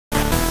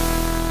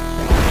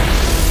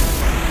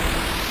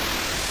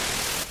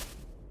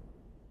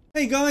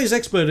Hey guys,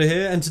 TheXploder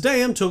here, and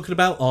today I'm talking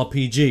about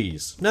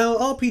RPGs. Now,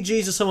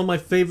 RPGs are some of my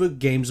favourite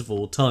games of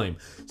all time,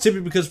 simply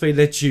because they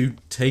let you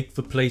take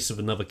the place of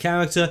another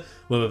character,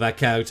 whether that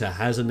character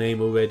has a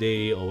name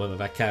already, or whether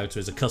that character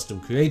is a custom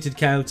created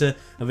character,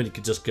 and then you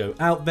can just go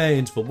out there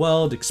into the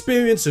world,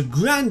 experience a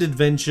grand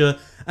adventure,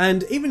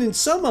 and even in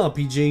some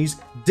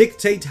RPGs,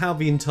 dictate how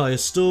the entire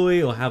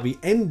story or how the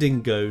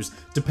ending goes,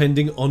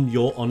 depending on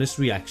your honest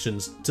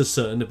reactions to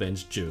certain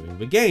events during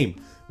the game,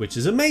 which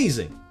is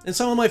amazing. And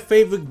some of my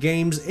favourite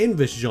games in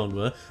this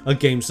genre are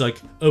games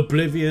like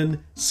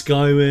Oblivion,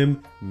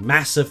 Skyrim,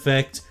 Mass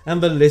Effect,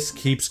 and the list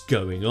keeps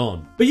going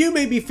on. But you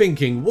may be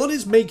thinking, what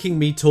is making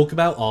me talk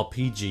about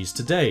RPGs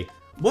today?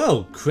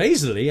 Well,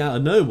 crazily, out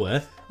of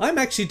nowhere, I'm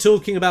actually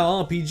talking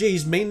about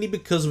RPGs mainly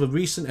because of a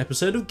recent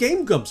episode of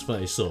Game Grumps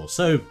that I saw.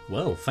 So,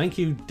 well, thank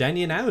you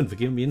Danny and Aaron for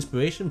giving me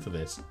inspiration for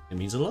this. It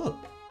means a lot.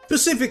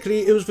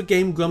 Specifically, it was the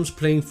Game Grumps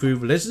playing through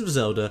The Legend of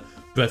Zelda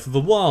Breath of the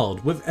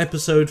Wild with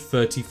episode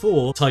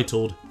 34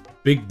 titled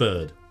Big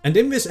Bird. And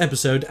in this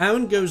episode,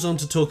 Aaron goes on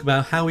to talk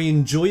about how he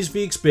enjoys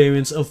the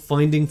experience of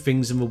finding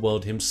things in the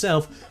world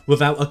himself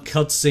without a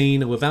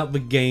cutscene or without the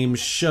game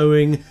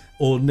showing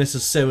or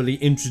necessarily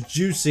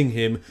introducing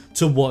him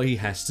to what he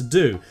has to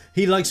do.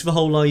 He likes the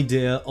whole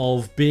idea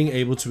of being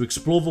able to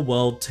explore the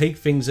world, take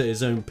things at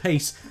his own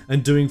pace,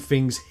 and doing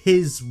things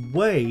his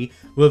way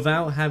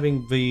without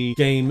having the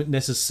game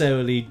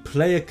necessarily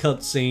play a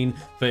cutscene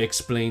that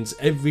explains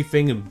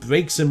everything and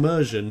breaks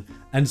immersion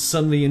and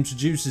suddenly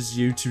introduces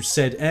you to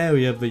said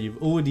area that you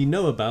already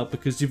know about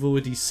because you've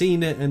already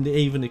seen it and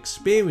even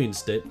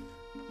experienced it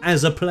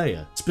as a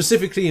player.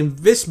 Specifically in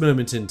this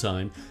moment in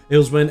time, it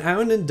was when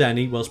Aaron and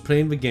Danny, whilst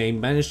playing the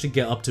game, managed to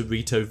get up to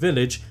Rito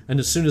Village, and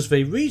as soon as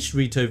they reached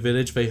Rito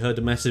Village they heard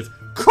a massive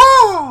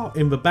caw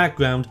in the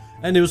background,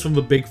 and it was from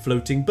the big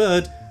floating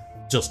bird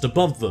just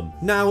above them.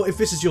 Now, if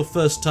this is your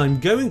first time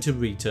going to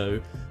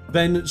Rito,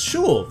 then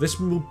sure,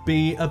 this will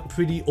be a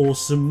pretty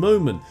awesome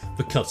moment.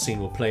 The cutscene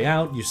will play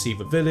out, you see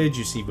the village,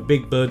 you see the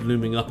big bird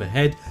looming up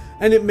ahead,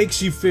 and it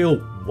makes you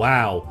feel,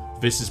 wow,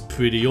 this is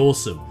pretty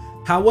awesome.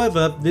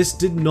 However, this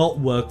did not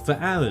work for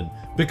Aaron,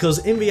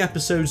 because in the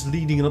episodes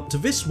leading up to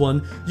this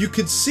one, you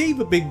could see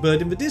the big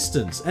bird in the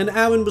distance, and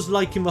Aaron was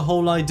liking the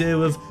whole idea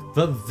of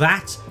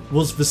that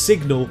was the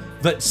signal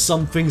that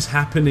something's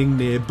happening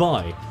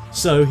nearby.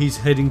 So he's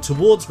heading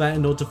towards that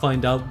in order to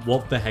find out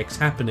what the heck's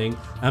happening,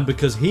 and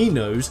because he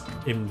knows,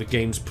 in the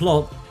game's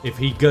plot, if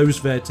he goes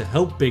there to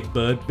help Big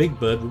Bird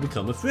will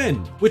become a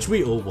friend, which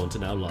we all want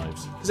in our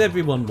lives, because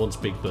everyone wants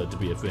Big Bird to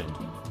be a friend.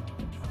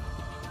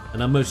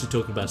 And I'm mostly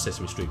talking about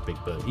Sesame Street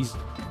Big Bird. He's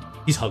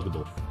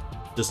huggable.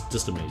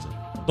 Just amazing.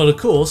 But of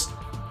course,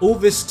 all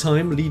this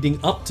time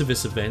leading up to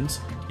this event,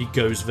 he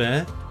goes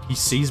there, he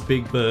sees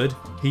Big Bird,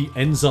 he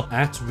ends up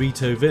at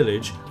Rito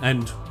Village,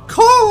 and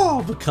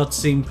the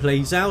cutscene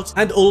plays out,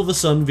 and all of a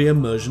sudden the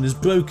immersion is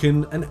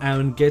broken and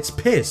Aaron gets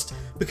pissed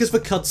because the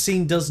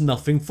cutscene does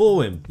nothing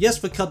for him. Yes,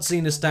 the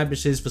cutscene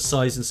establishes the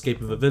size and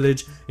scope of a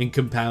village in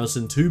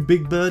comparison to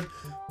Big Bird,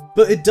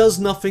 but it does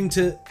nothing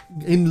to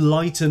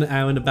enlighten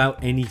Aaron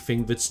about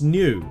anything that's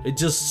new. It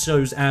just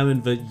shows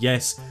Aaron that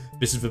yes,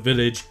 this is the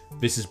village,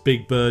 this is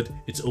Big Bird,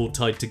 it's all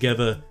tied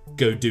together,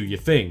 go do your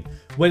thing.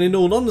 When in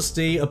all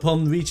honesty,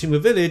 upon reaching the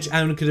village,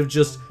 Aaron could have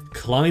just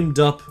climbed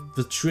up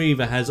the tree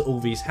that has all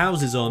these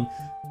houses on,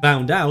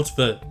 found out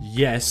that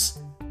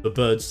yes, the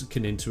birds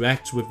can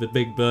interact with the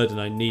Big Bird and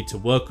I need to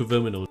work with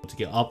them in order to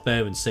get up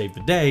there and save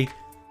the day,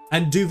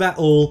 and do that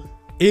all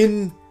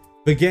in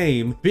the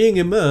game, being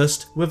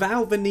immersed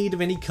without the need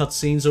of any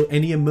cutscenes or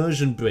any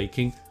immersion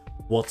breaking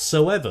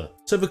whatsoever.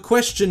 So the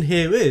question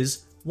here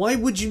is, why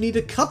would you need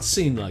a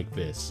cutscene like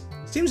this?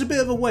 Seems a bit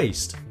of a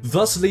waste.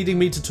 Thus leading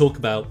me to talk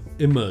about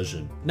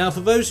immersion. Now,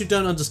 for those who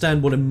don't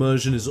understand what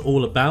immersion is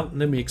all about,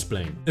 let me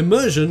explain.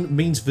 Immersion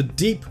means the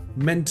deep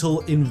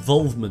mental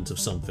involvement of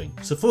something.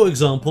 So for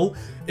example,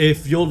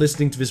 if you're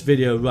listening to this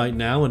video right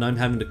now and I'm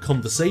having a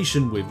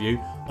conversation with you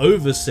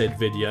over said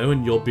video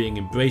and you're being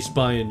embraced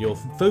by and you're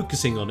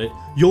focusing on it,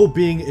 you're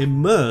being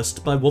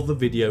immersed by what the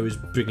video is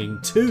bringing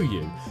to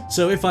you.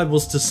 So if I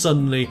was to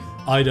suddenly,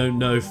 I don't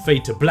know,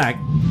 fade to black,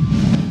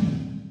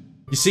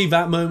 you see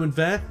that moment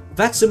there?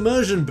 That's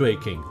immersion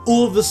breaking.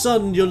 All of a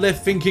sudden you're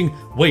left thinking,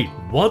 wait,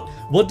 what?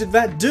 What did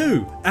that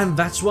do? And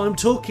that's what I'm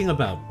talking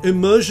about.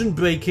 Immersion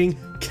breaking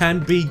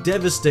can be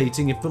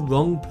devastating if the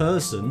wrong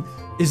person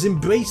is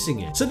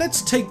embracing it. So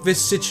let's take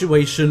this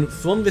situation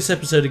from this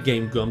episode of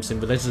Game Grumps in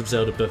The Legend of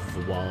Zelda Breath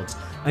of the Wild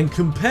and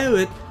compare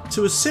it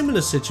to a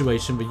similar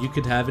situation that you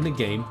could have in a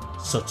game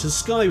such as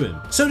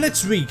Skyrim. So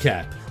let's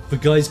recap. The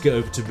guys get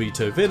over to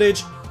Rito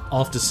Village.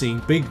 After seeing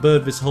Big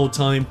Bird this whole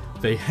time,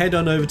 they head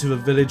on over to the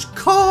village,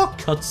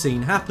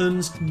 cutscene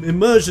happens,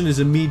 immersion is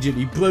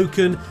immediately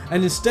broken,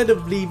 and instead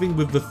of leaving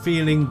with the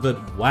feeling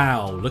that,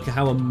 wow, look at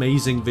how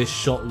amazing this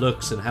shot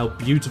looks and how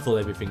beautiful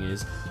everything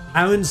is,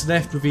 Aaron's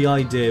left with the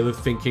idea of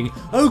thinking,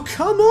 oh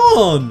come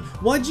on,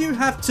 why do you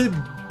have to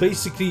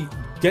basically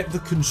get the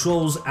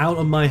controls out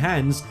of my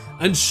hands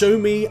and show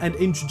me and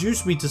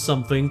introduce me to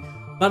something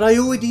that I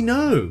already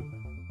know?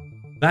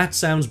 That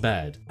sounds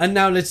bad. And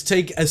now let's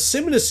take a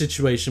similar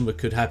situation that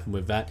could happen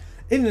with that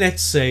in,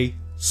 let's say,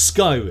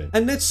 Skyrim.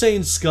 And let's say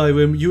in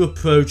Skyrim you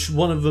approach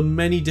one of the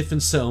many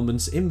different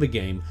settlements in the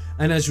game,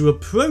 and as you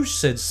approach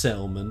said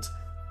settlement,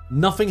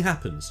 nothing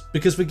happens,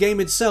 because the game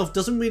itself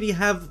doesn't really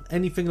have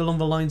anything along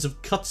the lines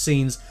of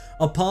cutscenes,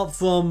 apart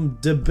from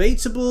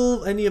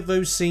debatable any of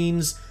those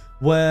scenes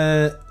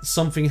where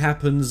something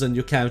happens and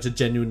your character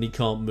genuinely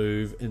can't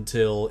move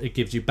until it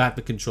gives you back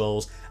the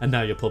controls, and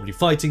now you're probably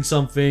fighting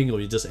something,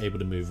 or you're just able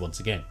to move once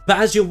again. But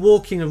as you're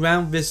walking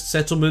around this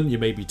settlement, you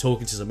may be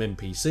talking to some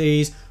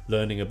NPCs,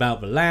 learning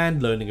about the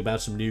land, learning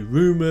about some new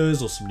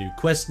rumors or some new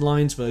quest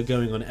lines that are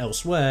going on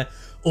elsewhere.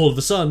 All of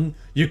a sudden,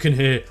 you can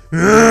hear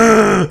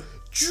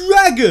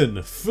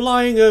dragon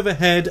flying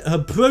overhead,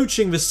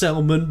 approaching the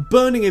settlement,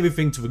 burning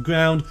everything to the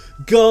ground,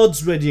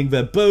 guards readying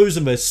their bows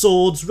and their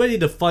swords, ready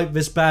to fight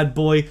this bad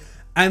boy,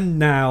 and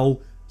now,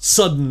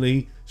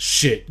 suddenly,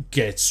 shit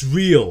gets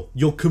real.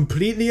 You're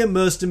completely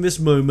immersed in this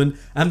moment,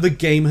 and the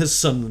game has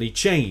suddenly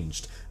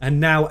changed. And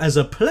now, as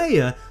a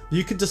player,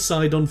 you can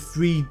decide on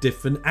 3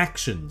 different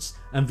actions,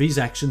 and these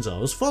actions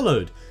are as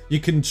followed. You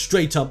can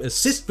straight up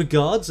assist the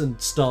guards and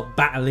start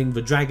battling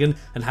the dragon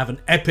and have an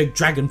epic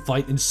dragon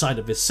fight inside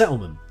of this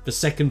settlement. The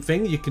second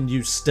thing, you can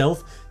use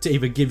stealth to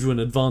either give you an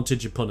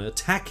advantage upon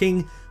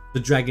attacking the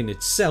dragon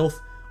itself,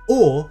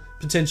 or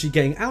potentially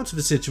getting out of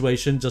the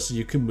situation just so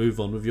you can move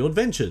on with your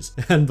adventures.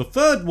 And the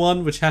third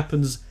one, which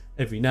happens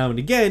every now and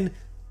again,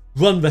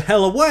 run the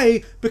hell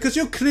away, because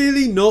you're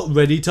clearly not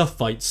ready to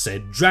fight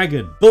said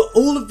dragon. But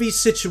all of these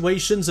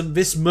situations and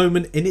this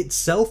moment in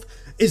itself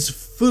is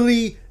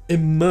fully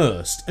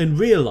immersed and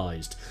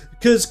realized.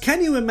 Because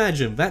can you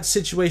imagine that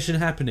situation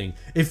happening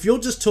if you're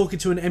just talking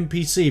to an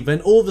NPC, then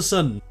all of a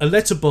sudden a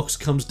letterbox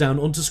comes down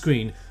onto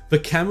screen, the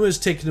camera is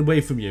taken away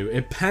from you,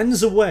 it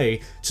pans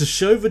away to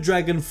show the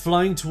dragon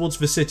flying towards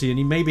the city, and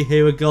you maybe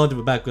hear a guard in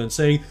the background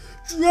saying,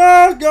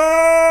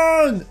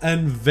 "Dragon!"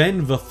 and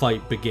then the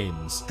fight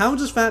begins. How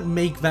does that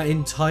make that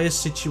entire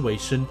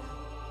situation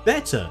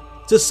better?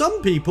 To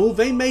some people,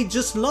 they may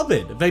just love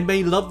it. They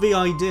may love the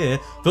idea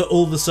that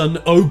all of a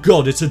sudden, oh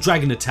god, it's a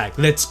dragon attack,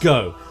 let's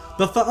go.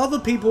 But for other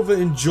people that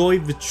enjoy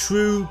the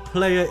true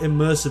player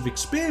immersive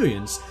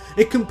experience,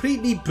 it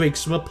completely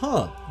breaks them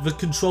apart. The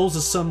controls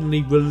are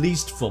suddenly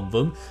released from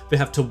them, they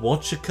have to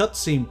watch a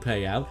cutscene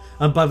play out,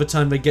 and by the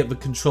time they get the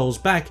controls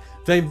back,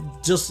 they're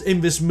just in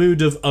this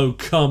mood of, oh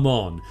come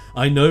on,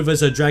 I know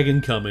there's a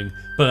dragon coming,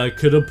 but I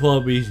could have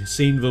probably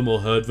seen them or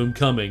heard them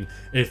coming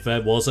if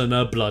there wasn't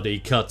a bloody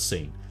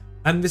cutscene.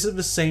 And this is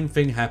the same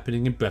thing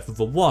happening in Breath of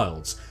the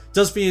Wild.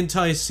 Does the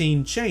entire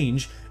scene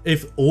change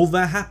if all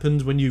that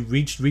happened when you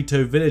reached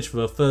Rito Village for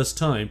the first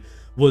time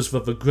was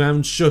that the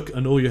ground shook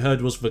and all you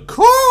heard was the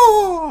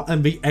caw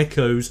and the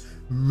echoes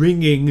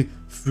ringing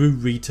through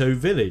Rito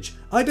Village?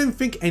 I don't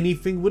think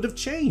anything would have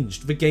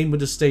changed. The game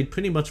would have stayed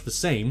pretty much the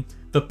same,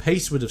 the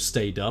pace would have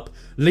stayed up,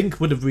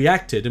 Link would have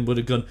reacted and would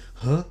have gone,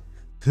 huh?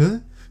 Huh?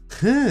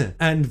 Huh?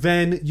 And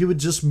then you would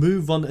just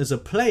move on as a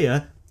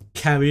player,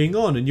 carrying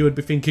on, and you would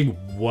be thinking,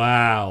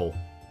 wow,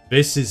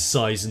 this is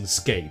size and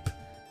scape.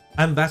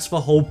 And that's the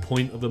whole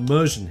point of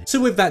immersion. So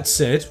with that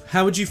said,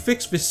 how would you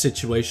fix this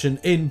situation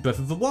in Breath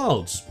of the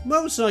Wild?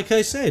 Well, it's like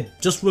I said,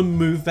 just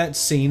remove that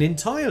scene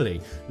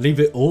entirely. Leave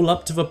it all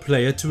up to the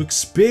player to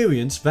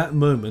experience that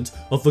moment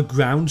of the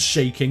ground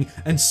shaking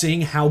and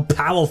seeing how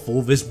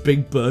powerful this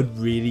big bird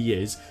really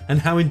is and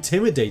how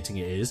intimidating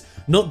it is,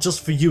 not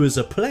just for you as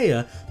a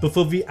player, but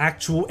for the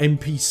actual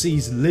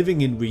NPCs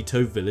living in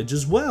Rito Village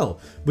as well,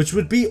 which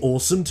would be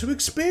awesome to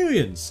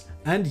experience.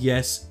 And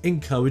yes,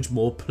 encourage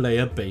more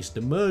player-based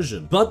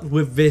immersion. But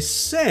with this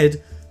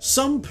said,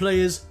 some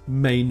players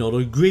may not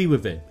agree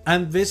with it,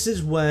 and this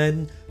is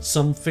when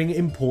something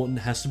important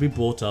has to be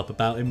brought up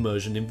about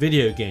immersion in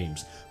video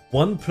games.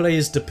 One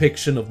player's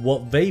depiction of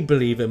what they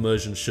believe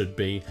immersion should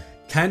be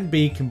can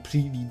be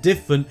completely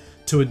different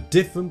to a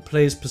different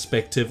player's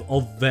perspective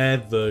of their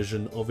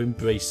version of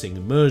embracing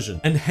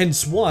immersion. And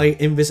hence why,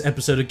 in this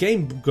episode of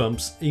Game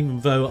Grumps, even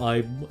though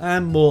I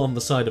am more on the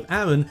side of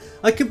Aaron,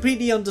 I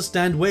completely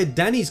understand where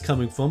Danny's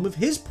coming from with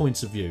his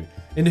points of view.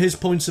 In his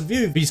points of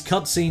view, these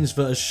cutscenes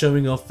that are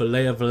showing off the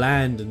lay of the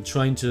land and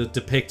trying to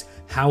depict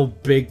how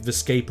big the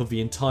scape of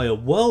the entire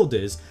world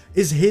is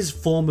his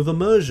form of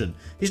immersion.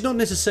 He's not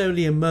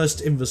necessarily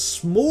immersed in the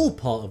small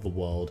part of the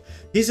world,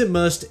 he's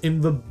immersed in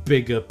the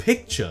bigger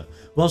picture.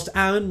 Whilst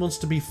Aaron wants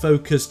to be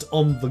focused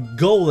on the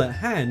goal at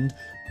hand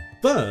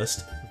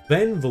first,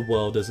 then the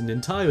world as an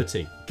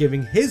entirety,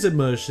 giving his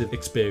immersive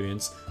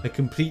experience a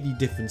completely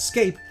different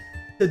scape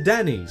to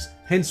Danny's,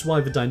 hence why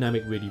the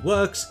dynamic really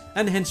works,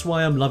 and hence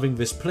why I'm loving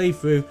this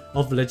playthrough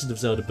of The Legend of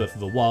Zelda Breath of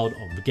the Wild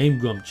on the Game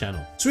Grumps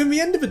channel. So in the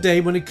end of the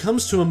day, when it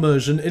comes to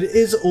immersion, it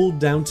is all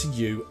down to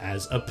you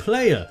as a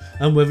player,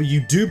 and whether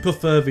you do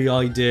prefer the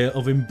idea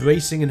of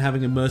embracing and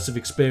having immersive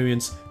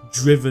experience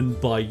driven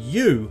by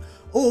you,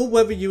 or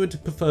whether you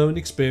would prefer an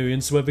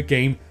experience where the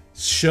game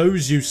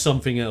shows you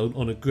something out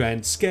on a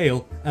grand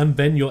scale and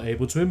then you're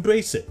able to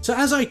embrace it. So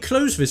as I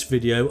close this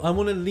video, I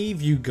want to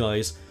leave you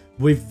guys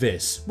with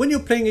this. When you're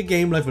playing a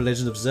game like The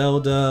Legend of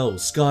Zelda or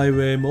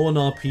Skyrim or an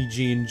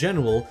RPG in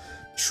general,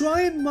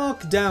 try and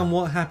mark down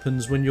what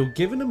happens when you're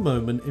given a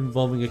moment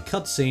involving a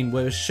cutscene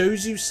where it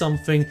shows you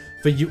something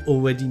that you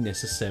already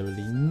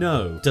necessarily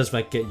know. Does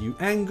that get you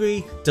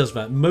angry? Does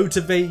that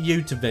motivate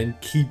you to then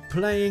keep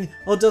playing?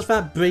 Or does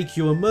that break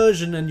your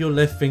immersion and you're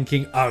left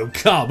thinking, oh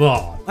come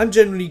on? I'm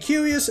genuinely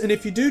curious, and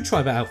if you do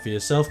try that out for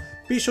yourself,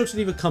 be sure to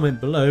leave a comment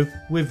below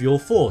with your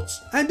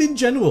thoughts. And in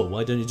general,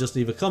 why don't you just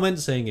leave a comment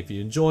saying if you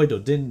enjoyed or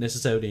didn't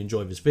necessarily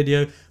enjoy this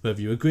video, whether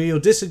you agree or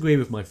disagree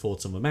with my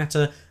thoughts on the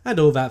matter, and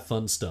all that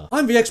fun stuff.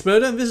 I'm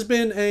TheXploder, and this has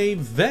been a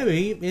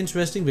very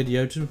interesting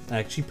video to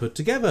actually put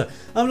together.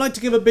 I would like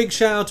to give a big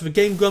shout out to the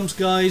Game Grumps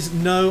guys.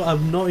 No,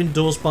 I'm not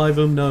endorsed by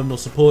them. No, I'm not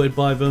supported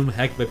by them.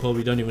 Heck, they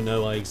probably don't even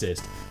know I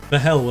exist. But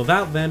hell,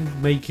 without them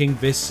making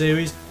this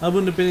series, I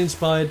wouldn't have been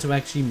inspired to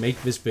actually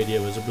make this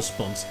video as a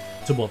response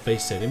to what they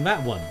said in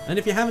that one. And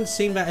if you haven't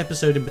seen that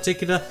episode in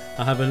particular,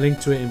 I'll have a link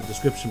to it in the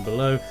description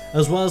below,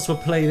 as well as the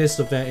playlist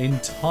of their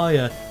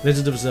entire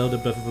Legend of Zelda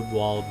Breath of the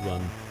Wild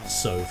run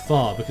so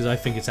far, because I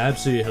think it's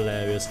absolutely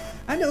hilarious,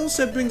 and it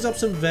also brings up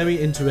some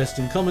very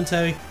interesting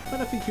commentary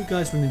that I think you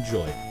guys will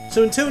enjoy.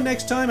 So until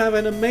next time, have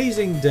an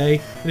amazing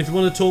day, and if you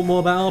want to talk more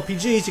about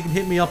RPGs, you can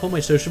hit me up on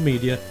my social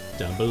media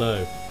down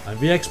below. I'm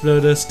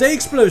TheXploder, stay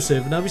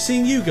explosive, and I'll be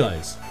seeing you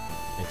guys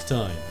next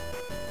time.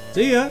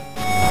 See ya!